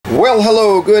Well,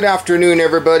 hello, good afternoon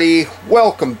everybody.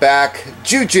 Welcome back.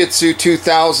 Jiu-Jitsu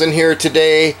 2000 here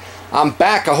today. I'm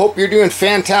back. I hope you're doing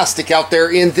fantastic out there.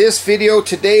 In this video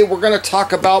today, we're going to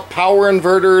talk about power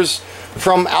inverters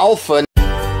from Alpha.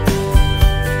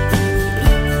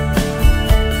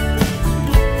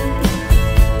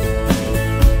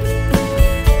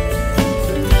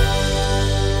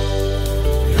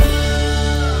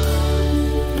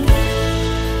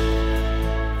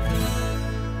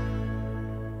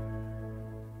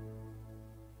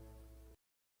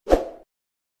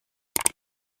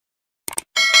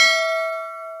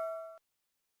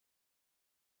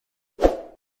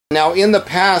 Now, in the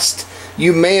past,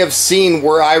 you may have seen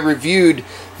where I reviewed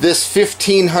this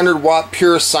 1500 watt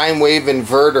Pure Sine Wave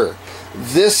Inverter.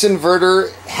 This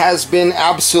inverter has been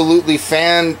absolutely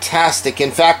fantastic.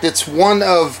 In fact, it's one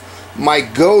of my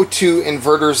go-to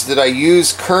inverters that I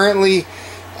use currently,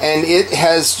 and it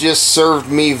has just served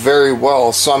me very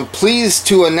well. So I'm pleased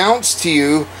to announce to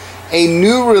you a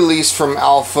new release from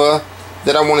Alpha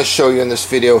that I want to show you in this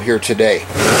video here today.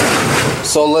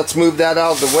 So let's move that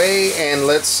out of the way and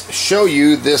let's show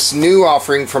you this new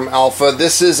offering from Alpha.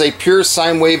 This is a Pure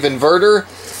Sine Wave Inverter.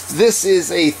 This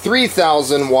is a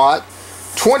 3000 watt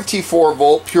 24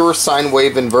 volt Pure Sine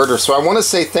Wave Inverter. So I want to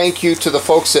say thank you to the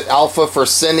folks at Alpha for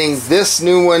sending this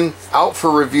new one out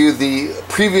for review. The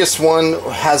previous one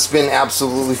has been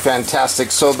absolutely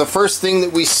fantastic. So the first thing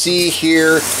that we see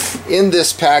here in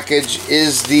this package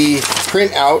is the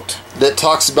printout that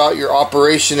talks about your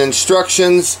operation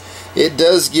instructions. It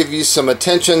does give you some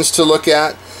attentions to look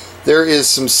at. There is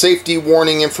some safety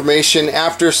warning information,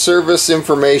 after service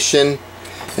information,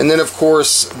 and then of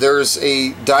course there's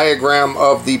a diagram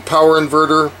of the power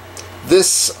inverter.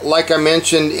 This, like I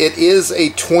mentioned, it is a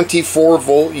 24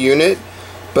 volt unit,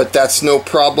 but that's no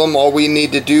problem. All we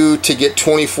need to do to get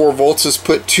 24 volts is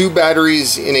put two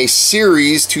batteries in a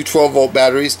series, two 12 volt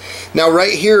batteries. Now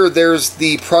right here there's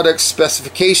the product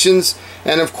specifications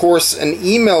and of course an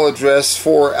email address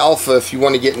for Alpha if you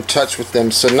want to get in touch with them.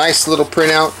 So nice little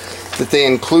printout that they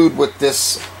include with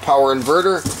this power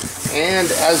inverter. And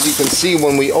as you can see,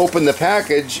 when we open the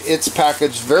package, it's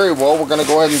packaged very well. We're going to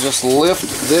go ahead and just lift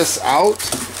this out.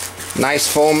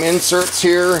 Nice foam inserts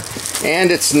here,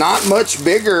 and it's not much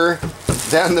bigger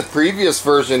than the previous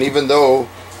version, even though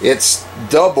it's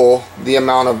double the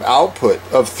amount of output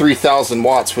of 3000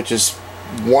 watts, which is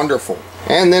wonderful.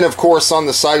 And then of course on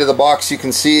the side of the box you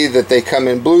can see that they come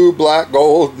in blue, black,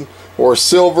 gold, or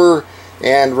silver.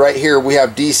 And right here we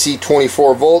have DC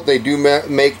 24 volt. They do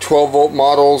make 12 volt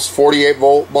models, 48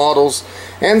 volt models,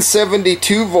 and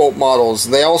 72 volt models.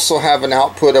 They also have an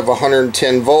output of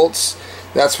 110 volts.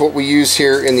 That's what we use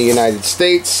here in the United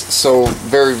States. So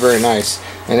very, very nice.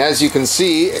 And as you can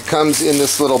see, it comes in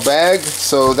this little bag.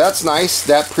 So that's nice.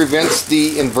 That prevents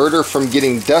the inverter from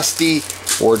getting dusty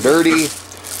or dirty.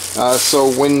 So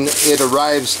when it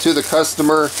arrives to the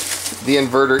customer, the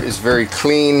inverter is very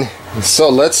clean. So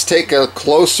let's take a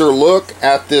closer look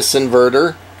at this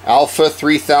inverter. Alpha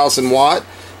 3000 watt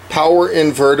power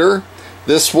inverter.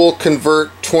 This will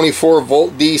convert 24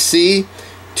 volt DC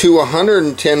to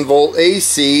 110 volt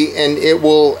AC, and it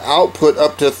will output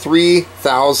up to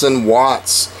 3000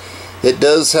 watts. It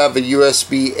does have a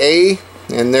USB-A,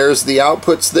 and there's the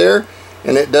outputs there,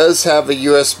 and it does have a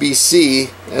USB-C,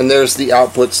 and there's the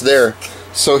outputs there.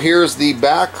 So here's the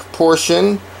back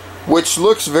portion, which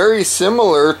looks very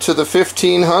similar to the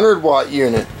 1500 watt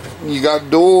unit. You got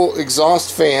dual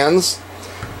exhaust fans,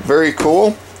 very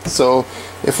cool. So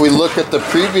if we look at the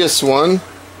previous one,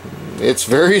 it's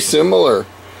very similar.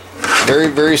 Very,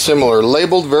 very similar.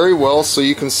 Labeled very well, so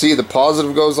you can see the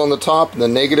positive goes on the top and the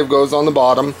negative goes on the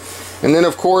bottom. And then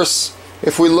of course,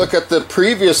 if we look at the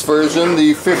previous version,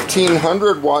 the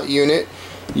 1500 watt unit,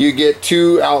 you get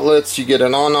two outlets, you get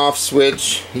an on-off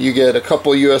switch, you get a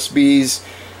couple USBs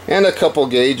and a couple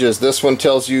gauges. This one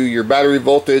tells you your battery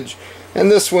voltage,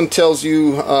 and this one tells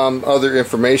you other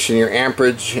information, your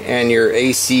amperage and your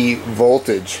AC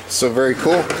voltage. So very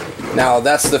cool. Now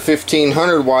that's the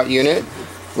 1500 watt unit.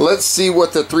 Let's see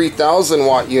what the 3000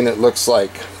 watt unit looks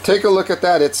like. Take a look at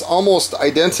that. It's almost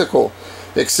identical,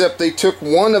 except they took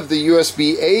one of the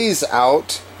USB-A's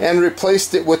out and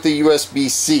replaced it with the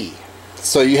USB-C.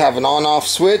 So you have an on-off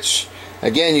switch.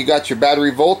 Again, you got your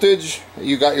battery voltage,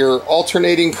 you got your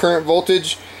alternating current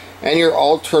voltage, and your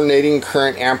alternating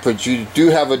current amperage. You do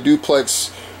have a duplex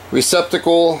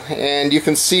receptacle, and you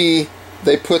can see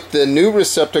they put the new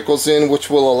receptacles in, which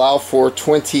will allow for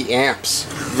 20 amps.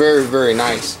 Very, very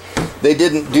nice. They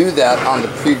didn't do that on the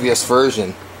previous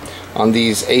version on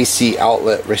these AC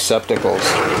outlet receptacles.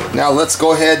 Now let's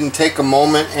go ahead and take a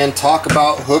moment and talk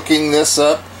about hooking this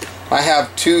up I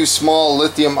have two small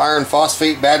lithium iron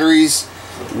phosphate batteries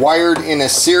wired in a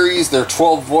series. They're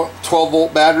 12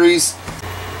 volt batteries.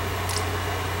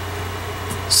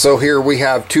 So here we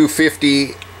have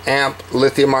 250 amp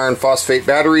lithium iron phosphate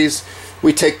batteries.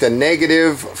 We take the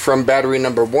negative from battery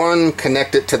number 1,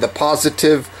 connect it to the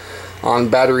positive on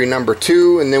battery number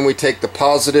 2, and then we take the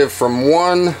positive from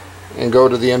 1 and go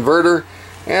to the inverter,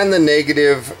 and the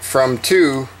negative from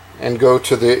 2 and go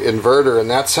to the inverter. And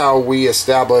that's how we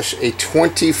establish a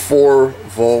 24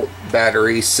 volt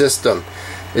battery system.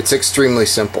 It's extremely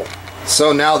simple.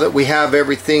 So now that we have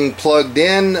everything plugged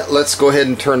in, let's go ahead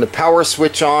and turn the power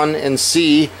switch on and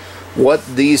see what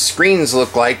these screens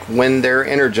look like when they're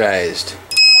energized.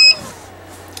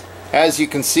 As you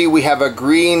can see, we have a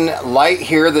green light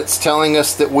here that's telling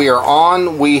us that we are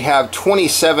on. We have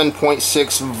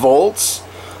 27.6 volts.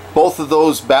 Both of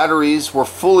those batteries were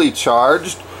fully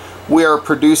charged. We are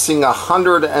producing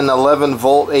 111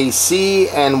 volt AC,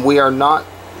 and we are not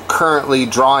currently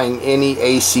drawing any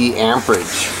AC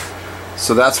amperage.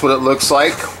 So that's what it looks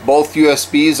like. Both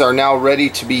USBs are now ready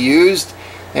to be used.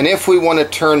 And if we want to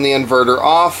turn the inverter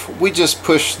off, we just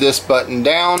push this button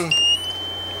down.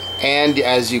 And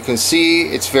as you can see,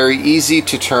 it's very easy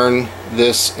to turn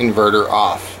this inverter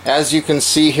off. As you can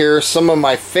see here, some of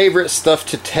my favorite stuff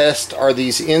to test are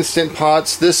these instant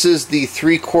pots. This is the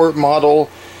 3-quart model.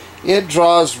 It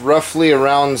draws roughly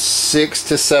around 600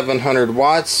 to 700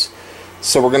 watts.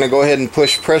 So we're going to go ahead and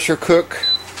push pressure cook.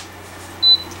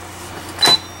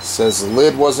 It says the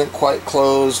lid wasn't quite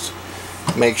closed.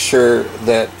 Make sure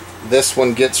that this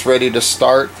one gets ready to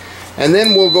start. And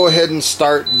then we'll go ahead and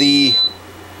start the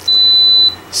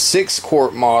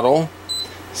 6-quart model.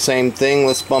 Same thing,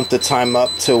 let's bump the time up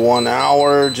to 1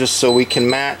 hour just so we can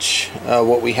match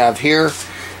what we have here.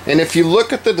 And if you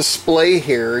look at the display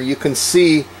here, you can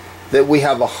see that we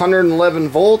have 111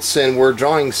 volts and we're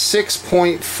drawing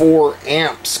 6.4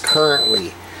 amps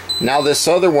currently. Now this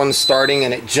other one's starting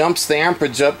and it jumps the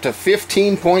amperage up to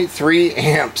 15.3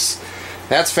 amps.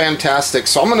 That's fantastic.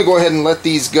 So I'm going to go ahead and let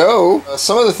these go.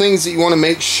 Some of the things that you want to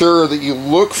make sure that you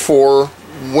look for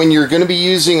when you're going to be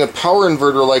using a power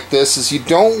inverter like this is you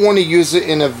don't want to use it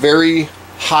in a very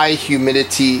high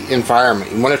humidity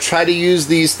environment. You want to try to use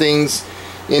these things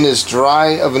in as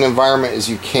dry of an environment as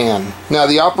you can. Now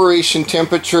the operation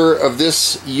temperature of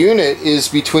this unit is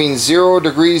between 0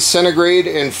 degrees centigrade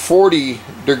and 40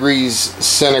 degrees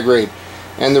centigrade.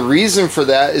 And the reason for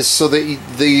that is so that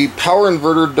the power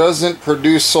inverter doesn't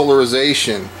produce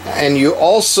solarization. And you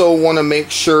also want to make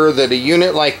sure that a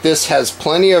unit like this has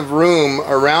plenty of room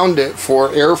around it for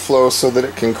airflow so that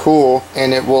it can cool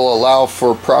and it will allow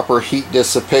for proper heat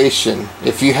dissipation.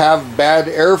 If you have bad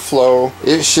airflow,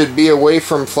 it should be away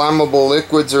from flammable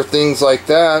liquids or things like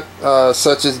that,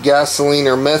 such as gasoline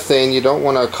or methane. You don't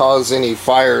want to cause any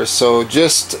fires. So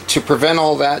just to prevent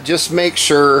all that, just make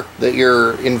sure that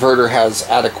your inverter has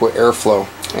adequate airflow.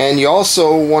 And you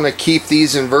also want to keep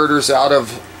these inverters out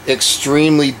of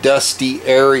extremely dusty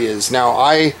areas. Now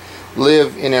I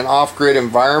live in an off-grid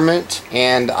environment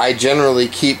and I generally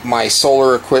keep my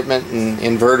solar equipment and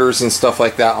inverters and stuff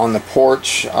like that on the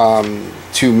porch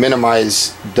to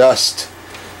minimize dust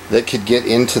that could get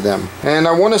into them. And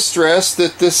I want to stress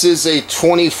that this is a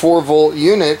 24 volt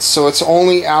unit, so it's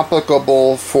only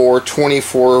applicable for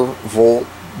 24 volt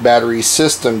battery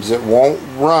systems. It won't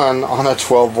run on a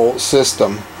 12 volt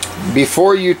system.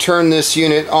 Before you turn this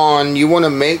unit on, you want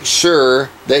to make sure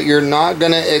that you're not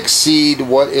going to exceed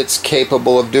what it's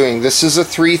capable of doing. This is a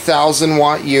 3000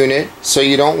 watt unit, so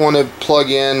you don't want to plug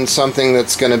in something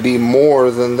that's going to be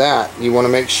more than that. You want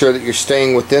to make sure that you're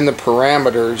staying within the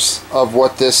parameters of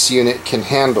what this unit can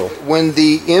handle. When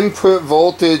the input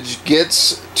voltage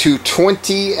gets to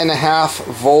 20.5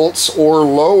 volts or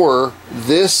lower,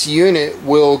 this unit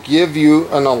will give you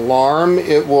an alarm.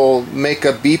 It will make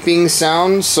a beeping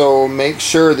sound, so make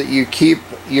sure that you keep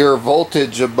your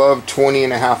voltage above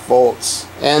 20.5 volts.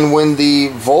 And when the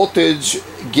voltage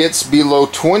gets below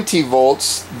 20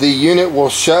 volts, the unit will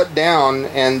shut down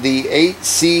and the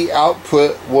 8C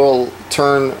output will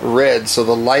turn red. So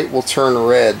the light will turn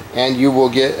red and you will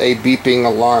get a beeping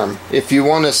alarm. If you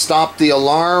want to stop the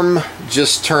alarm,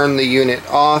 just turn the unit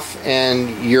off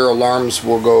and your alarms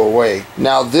will go away.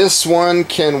 Now this one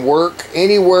can work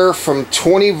anywhere from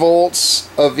 20 volts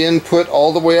of input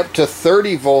all the way up to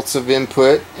 30 volts of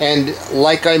input. And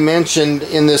like I mentioned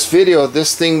in this video,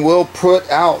 this thing will put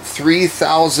out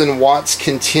 3000 watts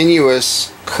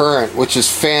continuous current, which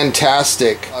is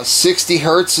fantastic. 60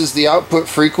 hertz is the output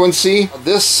frequency.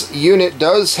 This unit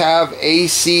does have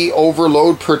AC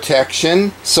overload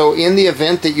protection, so in the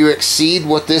event that you exceed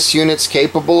what this unit's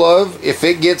capable of, if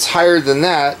it gets higher than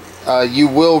that, you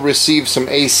will receive some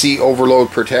AC overload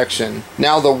protection.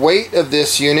 Now the weight of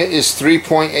this unit is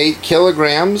 3.8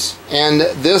 kilograms, and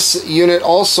this unit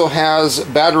also has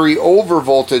battery over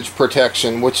voltage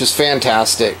protection, which is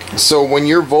fantastic. So when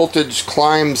your voltage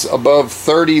climbs above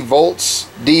 30 volts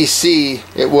DC,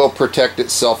 it will protect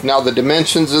itself. Now the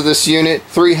dimensions of this unit: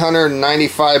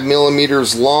 395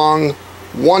 millimeters long,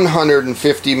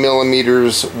 150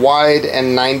 millimeters wide,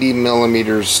 and 90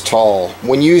 millimeters tall.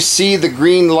 When you see the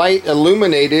green light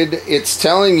illuminated, it's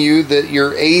telling you that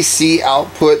your AC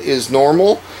output is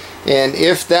normal, and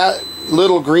if that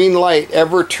little green light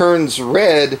ever turns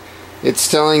red,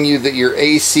 it's telling you that your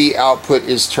AC output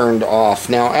is turned off.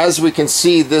 Now, as we can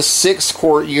see, this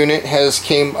 6-quart unit has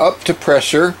came up to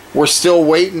pressure. We're still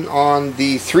waiting on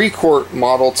the 3-quart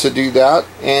model to do that,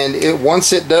 and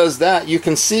once it does that, you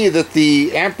can see that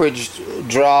the amperage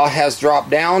draw has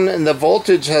dropped down and the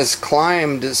voltage has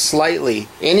climbed slightly.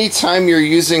 Anytime you're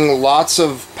using lots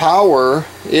of power,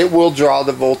 it will draw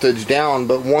the voltage down,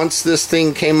 but once this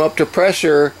thing came up to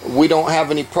pressure, we don't have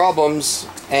any problems,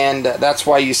 and that's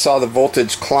why you saw the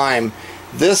voltage climb.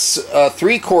 This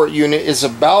 3-quart unit is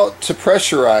about to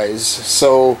pressurize,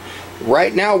 so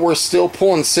right now we're still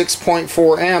pulling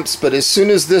 6.4 amps, but as soon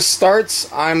as this starts,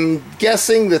 I'm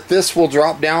guessing that this will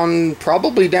drop down,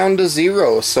 probably down to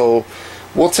 0. So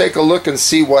we'll take a look and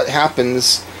see what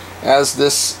happens as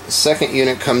this second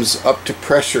unit comes up to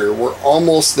pressure. We're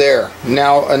almost there.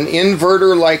 Now, an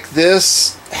inverter like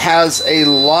this has a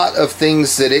lot of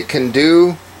things that it can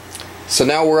do. So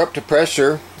now we're up to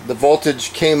pressure. The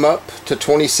voltage came up to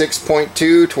 26.2,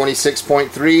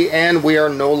 26.3, and we are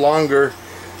no longer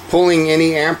pulling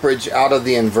any amperage out of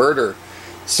the inverter.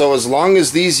 So as long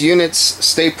as these units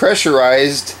stay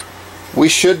pressurized, we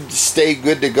should stay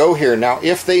good to go here. Now,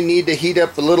 if they need to heat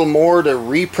up a little more to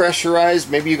repressurize,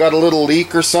 maybe you got a little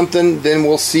leak or something, then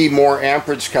we'll see more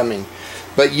amperage coming.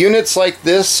 But units like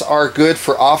this are good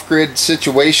for off-grid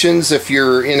situations. If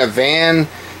you're in a van,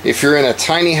 if you're in a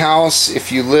tiny house,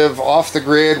 if you live off the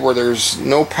grid where there's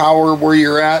no power where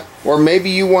you're at, or maybe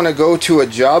you want to go to a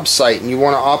job site and you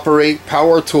want to operate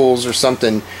power tools or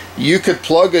something, you could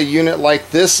plug a unit like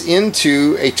this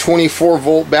into a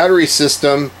 24-volt battery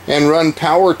system and run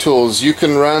power tools. You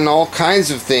can run all kinds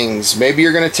of things. Maybe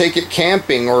you're going to take it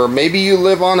camping, or maybe you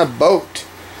live on a boat.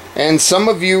 And some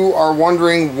of you are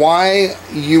wondering why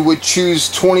you would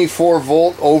choose 24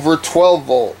 volt over 12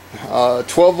 volt.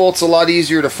 12 volt's a lot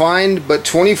easier to find, but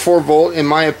 24 volt, in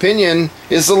my opinion,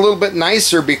 is a little bit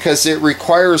nicer because it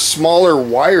requires smaller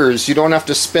wires. You don't have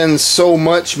to spend so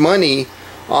much money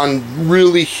on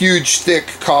really huge thick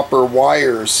copper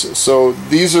wires. So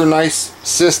these are nice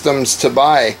systems to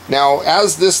buy. Now,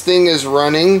 as this thing is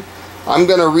running, I'm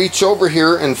going to reach over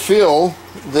here and feel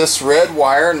this red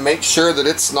wire and make sure that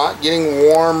it's not getting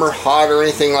warm or hot or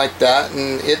anything like that,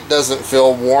 and it doesn't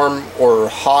feel warm or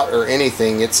hot or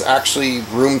anything. It's actually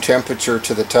room temperature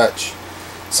to the touch.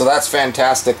 So that's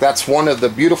fantastic. That's one of the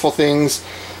beautiful things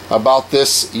about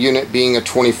this unit being a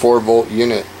 24 volt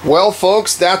unit. Well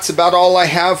folks, that's about all I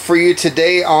have for you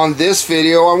today on this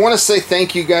video. I want to say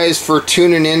thank you guys for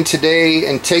tuning in today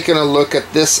and taking a look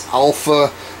at this Alpha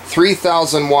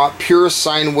 3000 watt Pure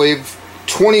Sine Wave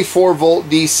 24 volt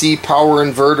DC power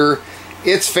inverter.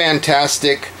 It's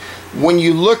fantastic. When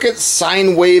you look at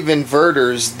sine wave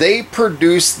inverters, they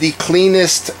produce the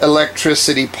cleanest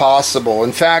electricity possible.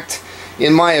 In fact,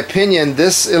 in my opinion,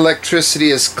 this electricity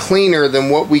is cleaner than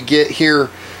what we get here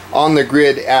on the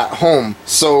grid at home.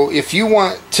 So if you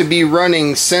want to be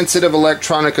running sensitive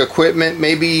electronic equipment,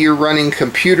 maybe you're running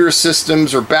computer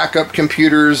systems or backup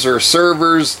computers or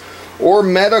servers or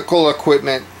medical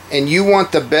equipment, and you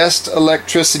want the best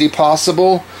electricity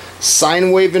possible,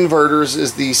 sine wave inverters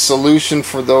is the solution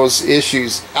for those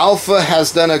issues. Alpha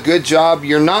has done a good job.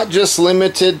 You're not just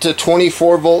limited to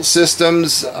 24 volt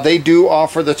systems. They do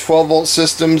offer the 12 volt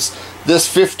systems.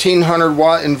 This 1500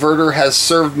 watt inverter has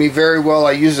served me very well.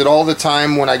 I use it all the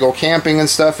time when I go camping and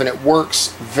stuff, and it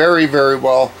works very, very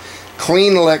well.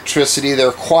 Clean electricity.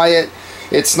 They're quiet.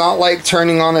 It's not like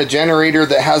turning on a generator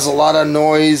that has a lot of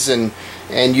noise and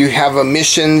you have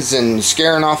emissions and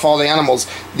scaring off all the animals.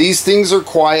 These things are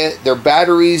quiet. They're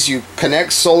batteries. You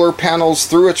connect solar panels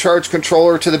through a charge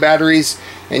controller to the batteries,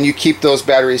 and you keep those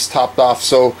batteries topped off.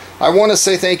 So I want to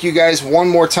say thank you guys one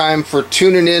more time for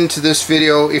tuning in to this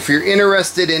video. If you're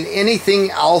interested in anything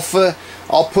Alpha,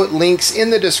 I'll put links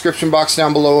in the description box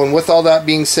down below. And with all that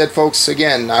being said, folks,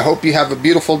 again, I hope you have a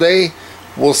beautiful day.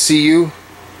 We'll see you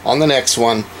on the next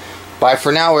one. Bye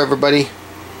for now, everybody.